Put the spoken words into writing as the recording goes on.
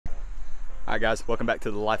Alright guys, welcome back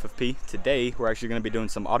to the Life of P. Today we're actually going to be doing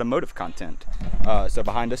some automotive content. So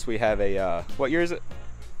behind us we have a, what year is it?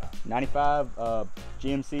 95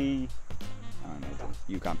 GMC, I don't know,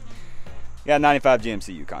 Yukon. Yeah, 95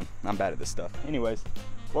 GMC Yukon. I'm bad at this stuff. Anyways,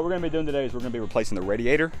 what we're going to be doing today is we're going to be replacing the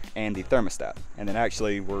radiator and the thermostat. And then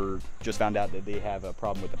actually we're just found out that they have a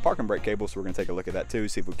problem with the parking brake cable, so we're going to take a look at that too,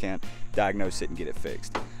 see if we can't diagnose it and get it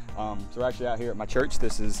fixed. So we're actually out here at my church.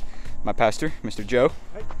 This is my pastor, Mr. Joe.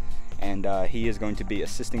 Hey. And he is going to be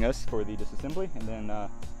assisting us for the disassembly, and then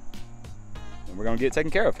we're going to get it taken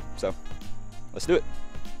care of. So let's do it.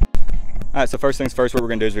 All right, so first things first, what we're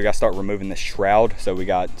going to do is we got to start removing this shroud. So we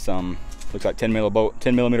got some, looks like 10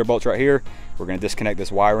 millimeter bolts right here. We're going to disconnect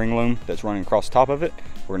this wiring loom that's running across the top of it.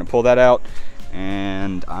 We're going to pull that out,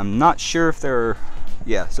 and I'm not sure if there are,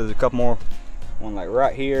 yeah, so there's a couple more, one like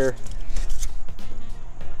right here.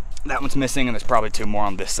 That one's missing, and there's probably two more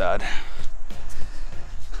on this side.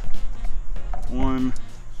 One,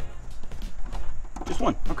 just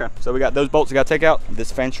one. Okay, so we got those bolts we got to take out. This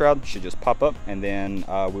fan shroud should just pop up, and then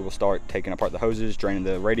we will start taking apart the hoses, draining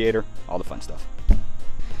the radiator, all the fun stuff. All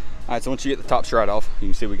right, so once you get the top shroud off, you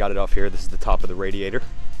can see we got it off here. This is the top of the radiator.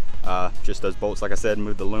 Just those bolts, like I said,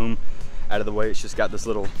 move the loom out of the way. It's just got this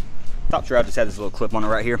little top shroud, just had this little clip on it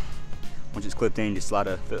right here. Once it's clipped in, just slide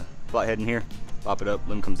the flat head in here, pop it up,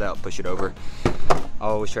 loom comes out, push it over. I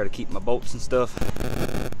always try to keep my bolts and stuff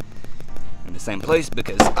in the same place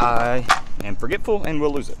because I am forgetful and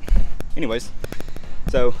will lose it. Anyways,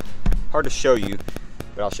 so hard to show you,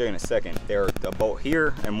 but I'll show you in a second. There's a bolt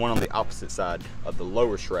here and one on the opposite side of the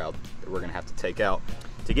lower shroud that we're gonna have to take out.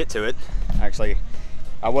 To get to it, actually,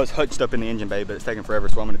 I was hunched up in the engine bay, but it's taking forever,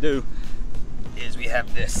 so what I'm gonna do is we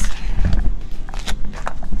have this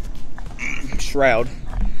shroud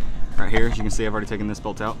right here. As you can see, I've already taken this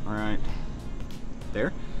bolt out, all right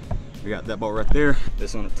there. We got that bolt right there.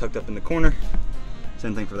 This one tucked up in the corner.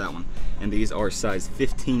 Same thing for that one. And these are size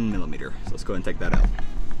 15 millimeter. So let's go ahead and take that out.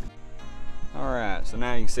 All right, so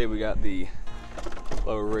now you can see we got the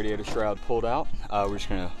lower radiator shroud pulled out. We're just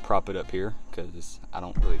gonna prop it up here because I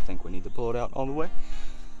don't really think we need to pull it out all the way.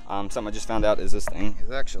 Something I just found out is this thing is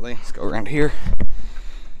actually, let's go around here.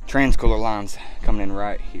 Transcooler lines coming in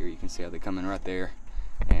right here. You can see how they come in right there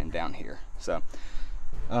and down here. So,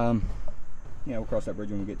 yeah, we'll cross that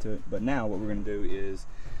bridge when we get to it. But now what we're going to do is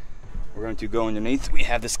we're going to go underneath. We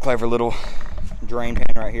have this clever little drain pan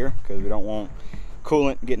right here because we don't want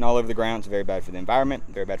coolant getting all over the ground. It's very bad for the environment,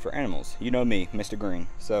 very bad for animals. You know me, Mr. Green.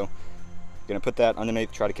 So going to put that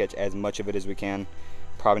underneath, try to catch as much of it as we can.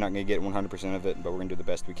 Probably not going to get 100% of it, but we're going to do the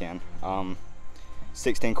best we can.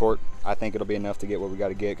 16 quart, I think it'll be enough to get what we got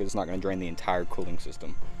to get because it's not going to drain the entire cooling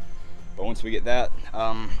system. But once we get that,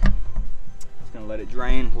 gonna let it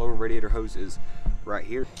drain. Lower radiator hose is right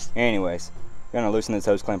here. Anyways, gonna loosen this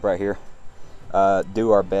hose clamp right here.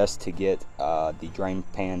 Do our best to get the drain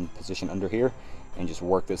pan position under here and just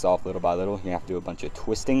work this off little by little. You're gonna have to do a bunch of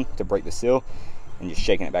twisting to break the seal and just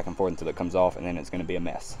shaking it back and forth until it comes off, and then it's gonna be a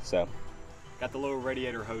mess. So got the lower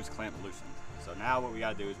radiator hose clamp loosened. So now what we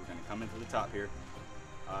gotta do is we're gonna come into the top here.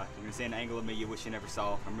 You're gonna see an angle of me you wish you never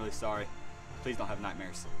saw. I'm really sorry. Please don't have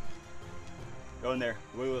nightmares. Go in there,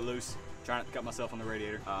 wiggle it loose. Try not to cut myself on the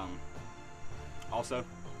radiator. Also,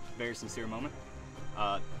 very sincere moment.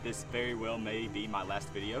 This very well may be my last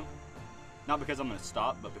video. Not because I'm gonna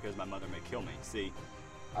stop, but because my mother may kill me. See,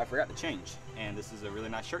 I forgot to change, and this is a really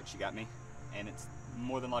nice shirt she got me, and it's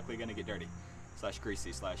more than likely gonna get dirty, slash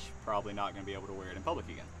greasy, slash probably not gonna be able to wear it in public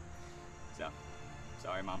again. So,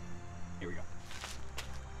 sorry Mom, here we go.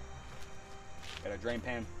 Got a drain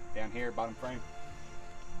pan down here, bottom frame.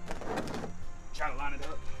 Try to line it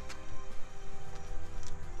up.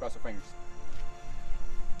 Cross our fingers.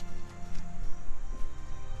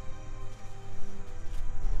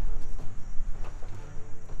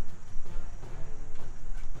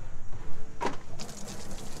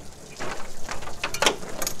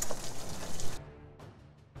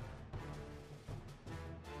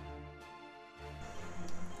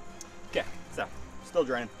 Okay, so still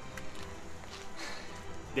draining.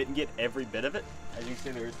 Didn't get every bit of it. As you can see,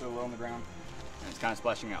 there is still a little on the ground, and it's kind of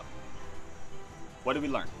splashing out. What did we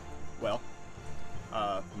learn? Well,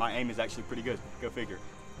 my aim is actually pretty good, go figure.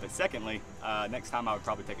 But secondly, next time I would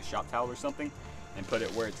probably take a shop towel or something and put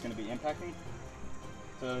it where it's gonna be impacting,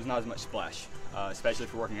 so there's not as much splash. Especially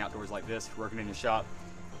if you're working outdoors like this, if you're working in your shop.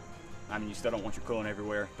 I mean, you still don't want your coolant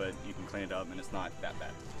everywhere, but you can clean it up and it's not that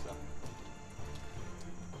bad, so.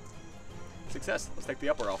 Success, let's take the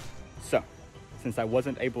upper off. So, since I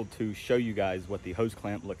wasn't able to show you guys what the hose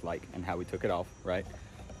clamp looked like and how we took it off, right?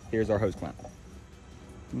 Here's our hose clamp.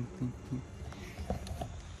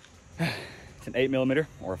 It's an 8mm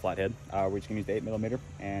or a flathead. We're just gonna use the 8mm,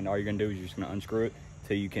 and all you're gonna do is you're just gonna unscrew it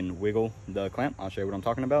till you can wiggle the clamp. I'll show you what I'm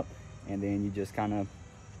talking about. And then you just kind of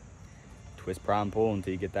twist, pry, and pull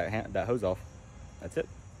until you get that hose off. That's it.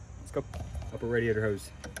 Let's go. Upper radiator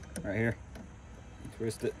hose right here.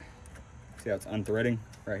 Twist it. See how it's unthreading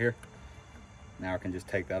right here? Now I can just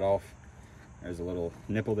take that off. There's a little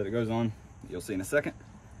nipple that it goes on. You'll see in a second.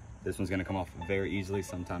 This one's gonna come off very easily.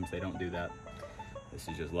 Sometimes they don't do that. This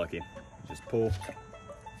is just lucky. Just pull.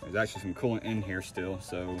 There's actually some coolant in here still,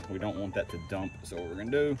 so we don't want that to dump. So what we're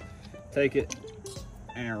gonna do, take it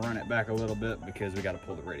and run it back a little bit because we gotta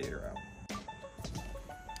pull the radiator out.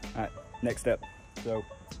 All right, next step. So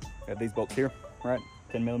we have these bolts here, right?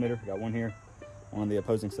 10mm, got one here, one on the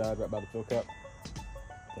opposing side right by the fill cap.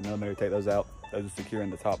 10mm, take those out. Those are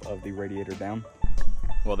securing the top of the radiator down.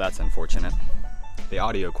 Well, that's unfortunate. The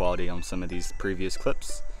audio quality on some of these previous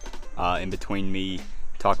clips, in between me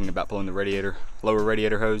talking about pulling the radiator, lower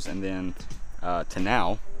radiator hose, and then to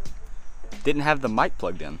now, didn't have the mic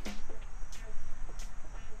plugged in.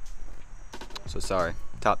 So sorry,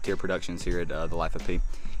 top tier productions here at The Life of P.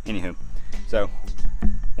 Anywho, so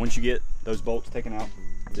once you get those bolts taken out,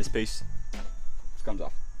 this piece just comes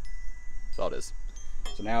off. That's all it is.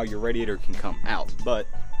 So now your radiator can come out, but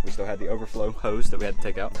we still had the overflow hose that we had to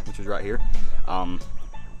take out, which was right here.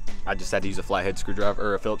 I just had to use a flathead screwdriver,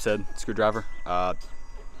 or a Phillips head screwdriver.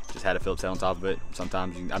 Just had a Phillips head on top of it.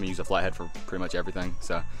 Sometimes I use a flathead for pretty much everything.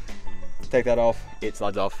 So take that off, it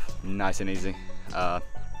slides off nice and easy. Now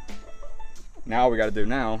all we got to do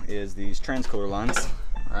now is these transcooler lines.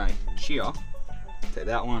 All right, here. Take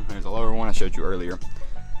that one. There's a lower one I showed you earlier.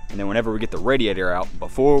 And then whenever we get the radiator out,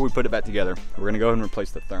 before we put it back together, we're gonna go ahead and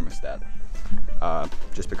replace the thermostat.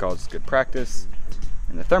 Just because it's good practice.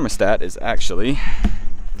 And the thermostat is actually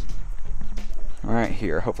right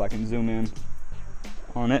here. Hopefully I can zoom in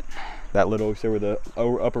on it. That little, see where the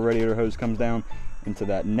upper radiator hose comes down into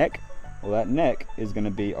that neck? Well, that neck is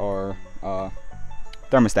gonna be our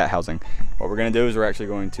thermostat housing. What we're gonna do is we're actually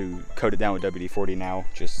going to coat it down with WD-40 now,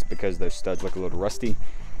 just because those studs look a little rusty.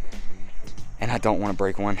 And I don't want to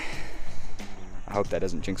break one. I hope that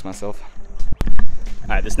doesn't jinx myself. All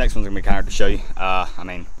right, this next one's gonna be kind of hard to show you. I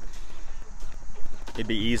mean, it'd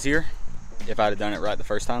be easier if I'd have done it right the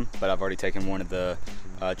first time, but I've already taken one of the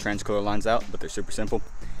transcooler lines out, but they're super simple.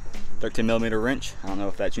 13mm wrench. I don't know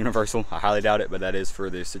if that's universal. I highly doubt it, but that is for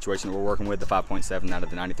the situation that we're working with, the 5.7 out of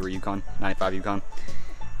the 95 Yukon.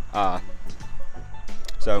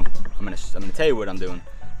 So I'm gonna tell you what I'm doing,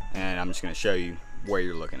 and I'm just gonna show you where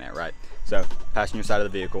you're looking at, right? So passenger side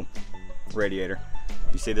of the vehicle, radiator.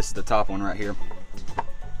 You see this is the top one right here.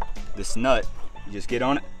 This nut, you just get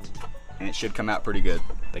on it, and it should come out pretty good.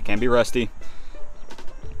 They can be rusty,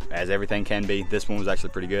 as everything can be. This one was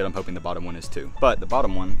actually pretty good. I'm hoping the bottom one is too. But the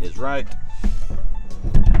bottom one is right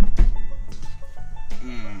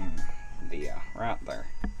right there.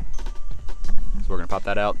 So we're gonna pop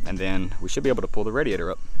that out, and then we should be able to pull the radiator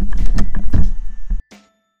up.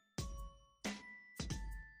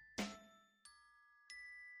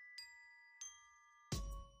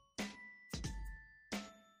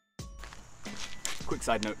 Quick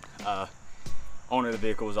side note, owner of the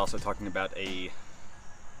vehicle was also talking about a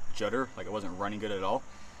judder, like it wasn't running good at all.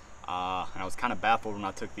 And I was kind of baffled when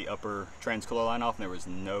I took the upper transcooler line off and there was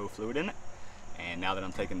no fluid in it. And now that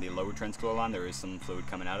I'm taking the lower transcooler line, there is some fluid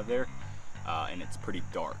coming out of there, and it's pretty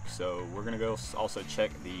dark. So we're gonna go also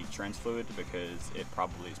check the trans fluid because it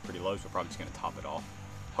probably is pretty low, so we're probably just gonna top it off.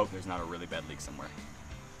 Hope there's not a really bad leak somewhere.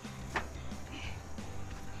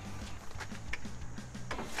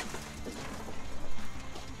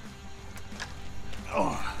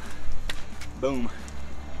 Oh, boom.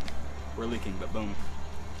 We're leaking, but boom.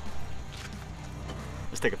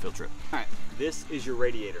 Let's take a field trip. All right, this is your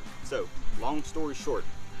radiator. So, long story short,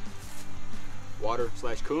 water /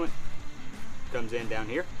 coolant comes in down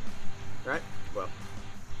here, right? Well,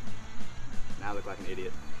 now I look like an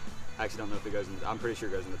idiot. I actually don't know if it goes in, I'm pretty sure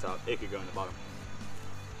it goes in the top. It could go in the bottom.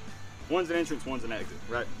 One's an entrance, one's an exit,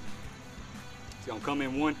 right? It's gonna come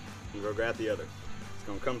in one, and go grab the other. It's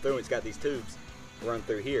gonna come through, it's got these tubes run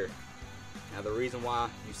through here. Now the reason why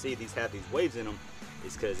you see these have these waves in them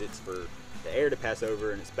is because it's for the air to pass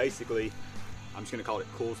over, and it's basically, I'm just gonna call it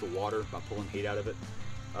cools the water by pulling heat out of it.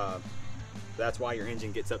 That's why your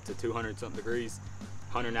engine gets up to 200 something degrees,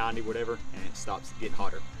 190, whatever, and it stops getting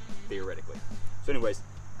hotter, theoretically. So anyways,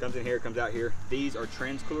 comes in here, comes out here. These are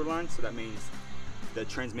transcooler lines, so that means the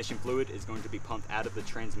transmission fluid is going to be pumped out of the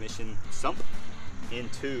transmission sump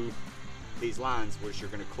into these lines, which you're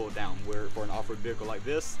going to cool down. Where for an off-road vehicle like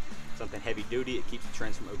this, something heavy duty, it keeps the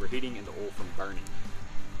trans from overheating and the oil from burning.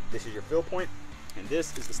 This is your fill point. And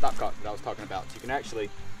this is the stopcock that I was talking about. So you can actually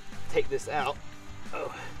take this out.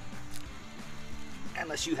 Oh.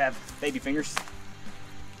 Unless you have baby fingers.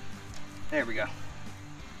 There we go.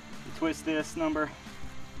 You twist this number.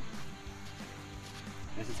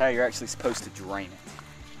 This is how you're actually supposed to drain it.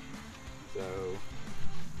 So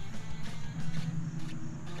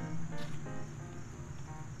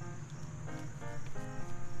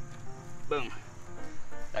boom.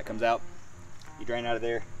 That comes out. You drain out of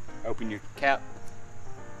there, open your cap,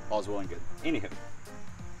 all's well and good. Anywho,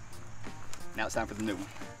 now it's time for the new one.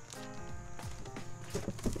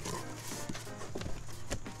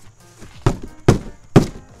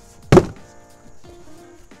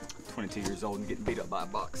 I'm 22 years old and getting beat up by a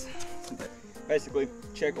box. Basically,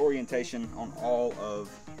 check orientation on all of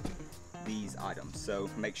these items. So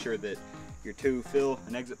make sure that your two fill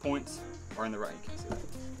and exit points are in the right. You can see that.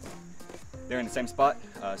 They're in the same spot.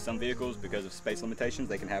 Some vehicles, because of space limitations,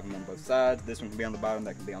 they can have them on both sides. This one can be on the bottom,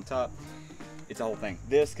 that can be on top. It's a whole thing.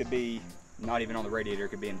 This could be not even on the radiator, it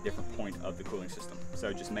could be in a different point of the cooling system.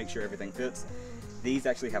 So just make sure everything fits. These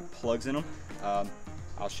actually have plugs in them.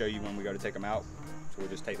 I'll show you when we go to take them out. So we'll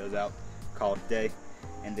just take those out, call it a day.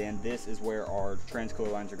 And then this is where our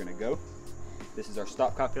transcooler lines are gonna go. This is our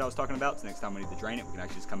stopcock that I was talking about. So next time we need to drain it, we can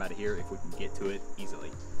actually just come out of here if we can get to it easily.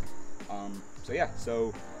 So yeah,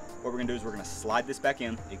 so what we're gonna do is we're gonna slide this back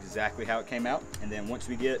in exactly how it came out. And then once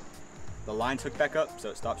we get the lines hooked back up,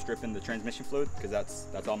 so it stops stripping the transmission fluid, because that's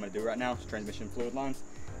all I'm gonna do right now, is transmission fluid lines.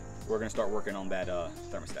 We're gonna start working on that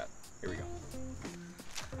thermostat. Here we go.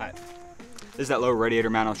 All right, this is that low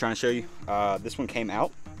radiator mount I was trying to show you. This one came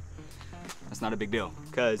out. That's not a big deal,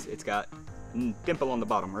 because it's got a dimple on the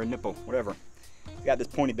bottom, or a nipple, whatever. It's got this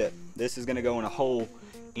pointy bit. This is gonna go in a hole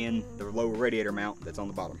in the low radiator mount that's on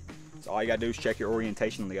the bottom. So all you gotta do is check your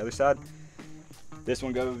orientation on the other side. This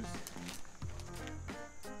one goes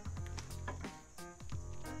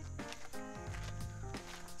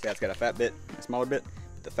see how it's got a fat bit, a smaller bit.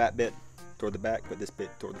 Put the fat bit toward the back, put this bit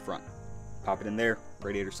toward the front. Pop it in there,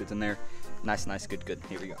 radiator sits in there. Nice, nice, good, good.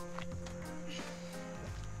 Here we go.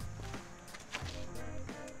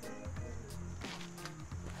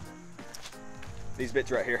 These bits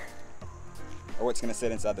right here are what's gonna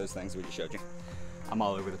sit inside those things we just showed you. I'm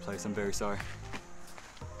all over the place, I'm very sorry.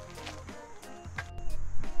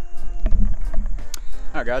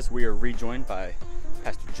 Alright guys, we are rejoined by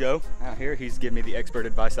Pastor Joe out here. He's giving me the expert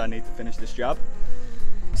advice I need to finish this job.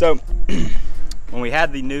 So, when we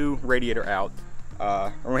had the new radiator out,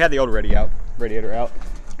 or when we had the old radiator out,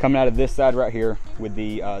 coming out of this side right here with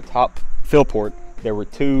the top fill port, there were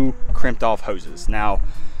two crimped off hoses. Now,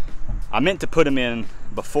 I meant to put them in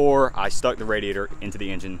before I stuck the radiator into the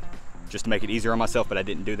engine, just to make it easier on myself, but I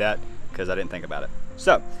didn't do that because I didn't think about it.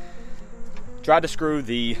 So, tried to screw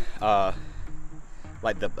the,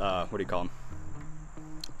 what do you call them?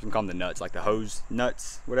 You can call them the nuts, like the hose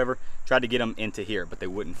nuts, whatever. Tried to get them into here, but they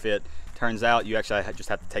wouldn't fit. Turns out you actually just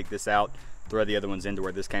have to take this out, throw the other ones into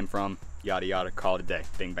where this came from, yada yada, call it a day,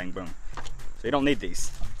 bing bang boom. So you don't need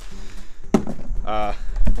these.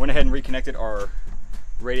 Went ahead and reconnected our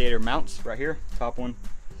radiator mounts right here, top one.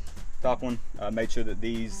 Made sure that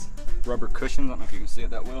these rubber cushions, I don't know if you can see it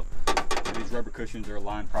that well, these rubber cushions are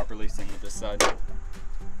aligned properly, same with this side.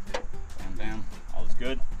 Bam bam, all is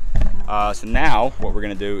good. So now what we're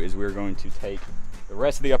going to do is we're going to take the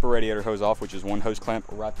rest of the upper radiator hose off, which is one hose clamp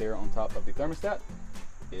right there on top of the thermostat,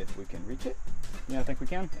 if we can reach it. Yeah, I think we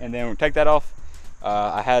can. And then we'll take that off.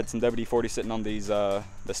 I had some WD-40 sitting on these the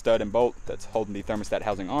stud and bolt that's holding the thermostat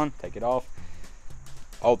housing on. Take it off.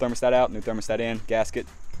 Old thermostat out, new thermostat in, gasket,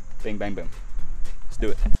 bing bang boom. Let's do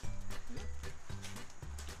it.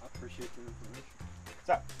 I appreciate the information.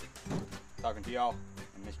 So, talking to y'all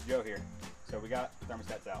and Mr. Joe here. So we got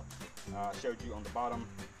thermostats out. I showed you on the bottom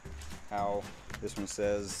how this one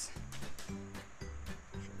says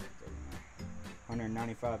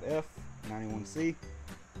 195F, 91C.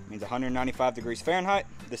 Means 195 degrees Fahrenheit.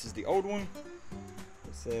 This is the old one.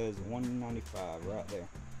 It says 195 right there.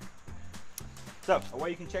 So, a way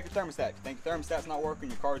you can check your thermostat. If you think your thermostat's not working,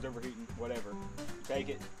 your car's overheating, whatever, you take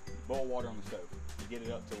it, boil water on the stove. You get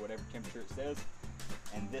it up to whatever temperature it says,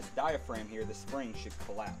 and this diaphragm here, the spring, should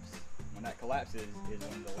collapse. When that collapses is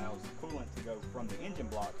when it allows coolant to go from the engine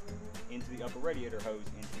block into the upper radiator hose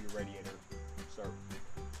into your radiator circle,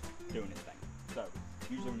 doing its thing. So,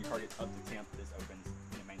 usually when your car gets up to temp, this opens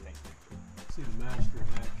and it maintains temperature. See the master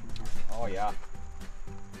in action here. Oh yeah.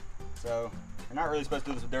 So, you're not really supposed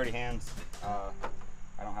to do this with dirty hands.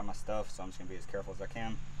 I don't have my stuff, so I'm just gonna be as careful as I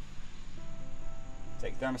can.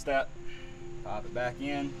 Take the thermostat, pop it back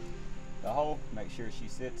in the hole, make sure she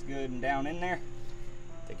sits good and down in there.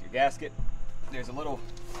 Take your gasket, there's a little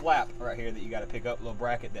flap right here that you got to pick up, a little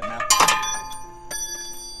bracket that mounts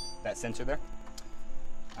that sensor there.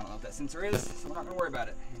 I don't know what that sensor is, so we're not going to worry about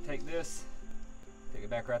it. You take this, take it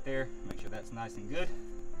back right there, make sure that's nice and good.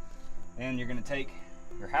 Then you're going to take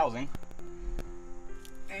your housing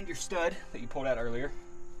and your stud that you pulled out earlier.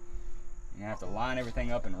 You're going to have to line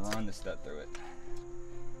everything up and run the stud through it.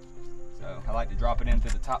 So I like to drop it in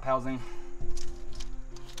through the top housing.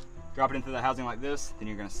 Drop it into the housing like this, then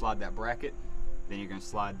you're going to slide that bracket, then you're going to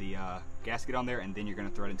slide the gasket on there, and then you're going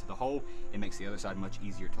to thread into the hole. It makes the other side much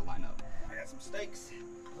easier to line up. I got some steaks.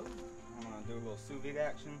 I'm going to do a little sous vide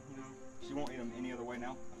action. You know, she won't eat them any other way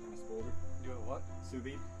now. I'm going to spoil her. Do a what? Sous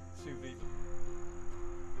vide. Sous vide.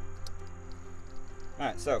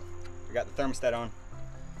 Alright, so we got the thermostat on.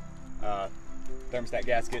 Thermostat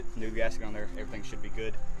gasket, new gasket on there. Everything should be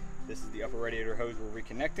good. This is the upper radiator hose we're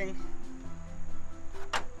reconnecting.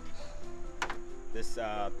 This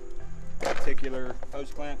particular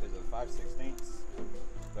hose clamp is a 5/16,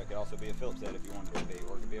 but it could also be a Phillips head if you want it to be,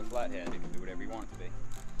 or it could be a flathead. It can be whatever you want it to be.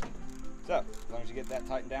 So, as long as you get that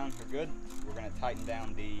tightened down, you're good. We're going to tighten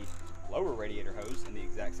down the lower radiator hose in the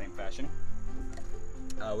exact same fashion.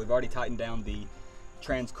 We've already tightened down the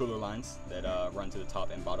trans cooler lines that run to the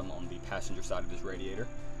top and bottom on the passenger side of this radiator.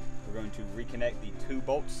 We're going to reconnect the 2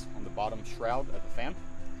 bolts on the bottom shroud of the fan.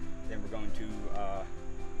 Then we're going to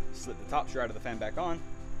slip the top shroud of the fan back on,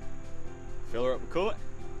 fill her up with coolant,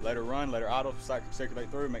 let her run, let her idle,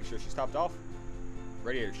 circulate through, make sure she's topped off.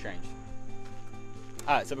 Radiator's changed.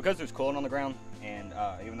 Alright, so because there's coolant on the ground, and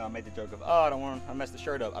even though I made the joke of, oh, I messed the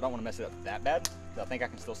shirt up, I don't want to mess it up that bad, so I think I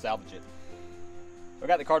can still salvage it. So I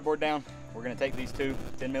got the cardboard down. We're going to take these 2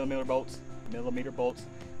 10mm bolts,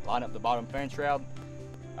 line up the bottom fan shroud,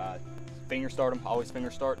 finger start them, always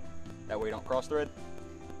finger start, that way you don't cross thread.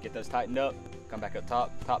 Get those tightened up, come back up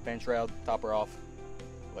top fan shroud, top her off,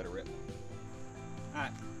 let her rip.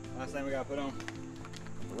 Alright, last thing we gotta put on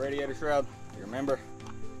the radiator shroud. You remember,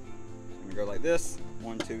 it's gonna go like this,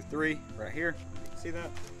 1, 2, 3, right here. See that?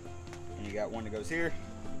 And you got one that goes here,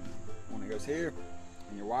 one that goes here,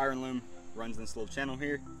 and your wiring loom runs this little channel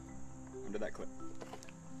here under that clip.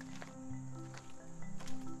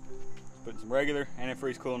 Putting some regular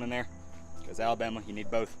antifreeze coolant in there, because Alabama, you need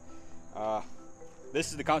both.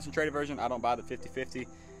 This is the concentrated version. I don't buy the 50/50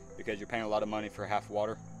 because you're paying a lot of money for half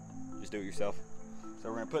water. Just do it yourself. So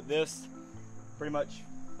we're going to put this, pretty much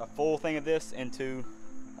a full thing of this into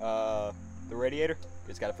the radiator.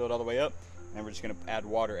 It's got to fill it all the way up. And then we're just going to add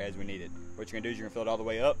water as we need it. What you're going to do is you're going to fill it all the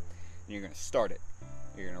way up and you're going to start it.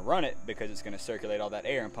 You're going to run it because it's going to circulate all that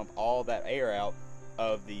air and pump all that air out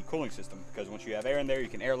of the cooling system. Because once you have air in there, you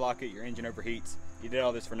can airlock it, your engine overheats. You did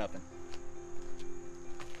all this for nothing.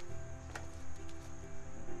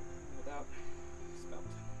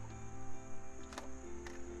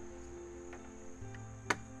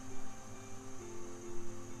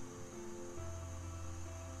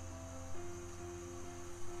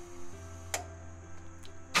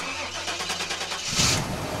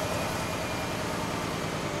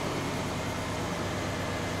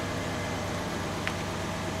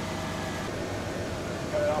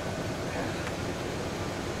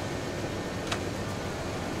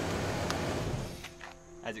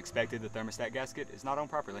 As expected, the thermostat gasket is not on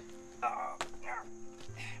properly.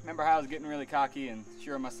 Remember how I was getting really cocky and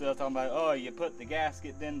sure of myself, talking about, oh, you put the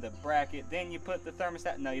gasket, then the bracket, then you put the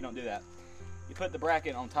thermostat. No, you don't do that. You put the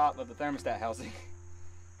bracket on top of the thermostat housing.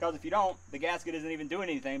 Because if you don't, the gasket isn't even doing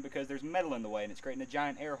anything because there's metal in the way and it's creating a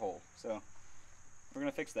giant air hole. So we're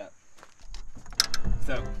going to fix that.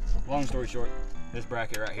 So, long story short, this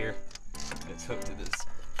bracket right here, it's hooked to this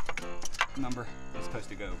number. It's supposed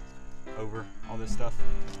to go over all this stuff.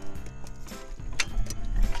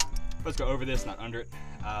 Let's go over this, not under it.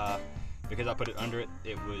 Because I put it under it,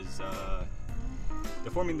 it was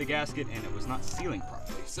deforming the gasket and it was not sealing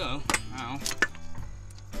properly. So now,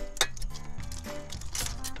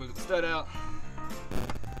 put the stud out.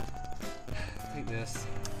 Take this,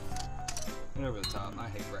 put it over the top. I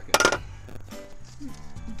hate brackets.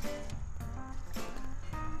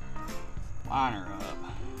 Line her up.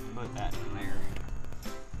 Put that in there.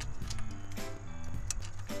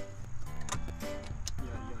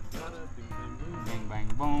 Bing bang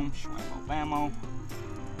boom, shwammo bammo.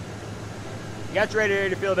 You got your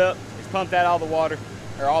radiator filled up, it's pumped out all the water,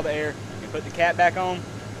 or all the air. You put the cap back on,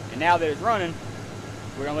 and now that it's running,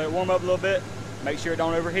 we're gonna let it warm up a little bit, make sure it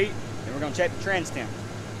don't overheat, and we're gonna check the trans temp,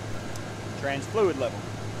 trans fluid level.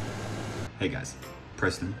 Hey guys,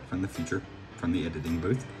 Preston from the future, from the editing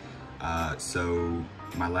booth. So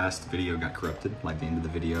my last video got corrupted, like the end of the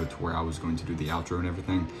video to where I was going to do the outro and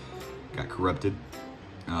everything, got corrupted.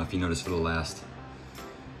 If you notice for the last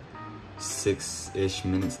 6-ish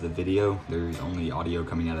minutes of the video, there's only audio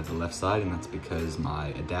coming out of the left side, and that's because my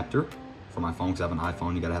adapter for my phone, because I have an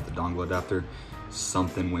iPhone, you gotta have the dongle adapter.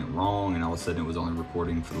 Something went wrong, and all of a sudden it was only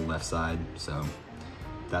recording for the left side, so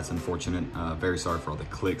that's unfortunate. Very sorry for all the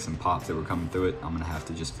clicks and pops that were coming through it. I'm gonna have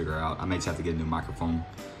to just figure out, I may just have to get a new microphone.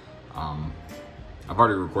 I've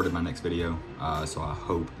already recorded my next video, so I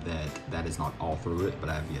hope that that is not all through it, but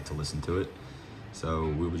I have yet to listen to it. So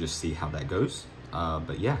we will just see how that goes.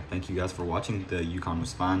 But yeah, thank you guys for watching. The Yukon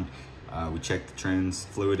was fine. We checked the trans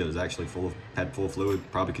fluid. It was actually had full fluid.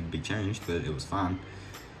 Probably could be changed, but it was fine.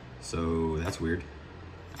 So that's weird.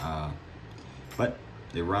 But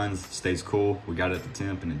it runs, stays cool. We got it at the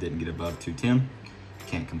temp and it didn't get above 210.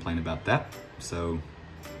 Can't complain about that. So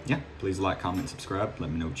yeah, please like, comment, subscribe.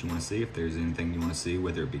 Let me know what you want to see. If there's anything you want to see,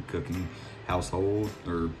 whether it be cooking, household,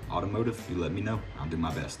 or automotive, you let me know. I'll do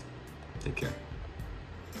my best. Take care.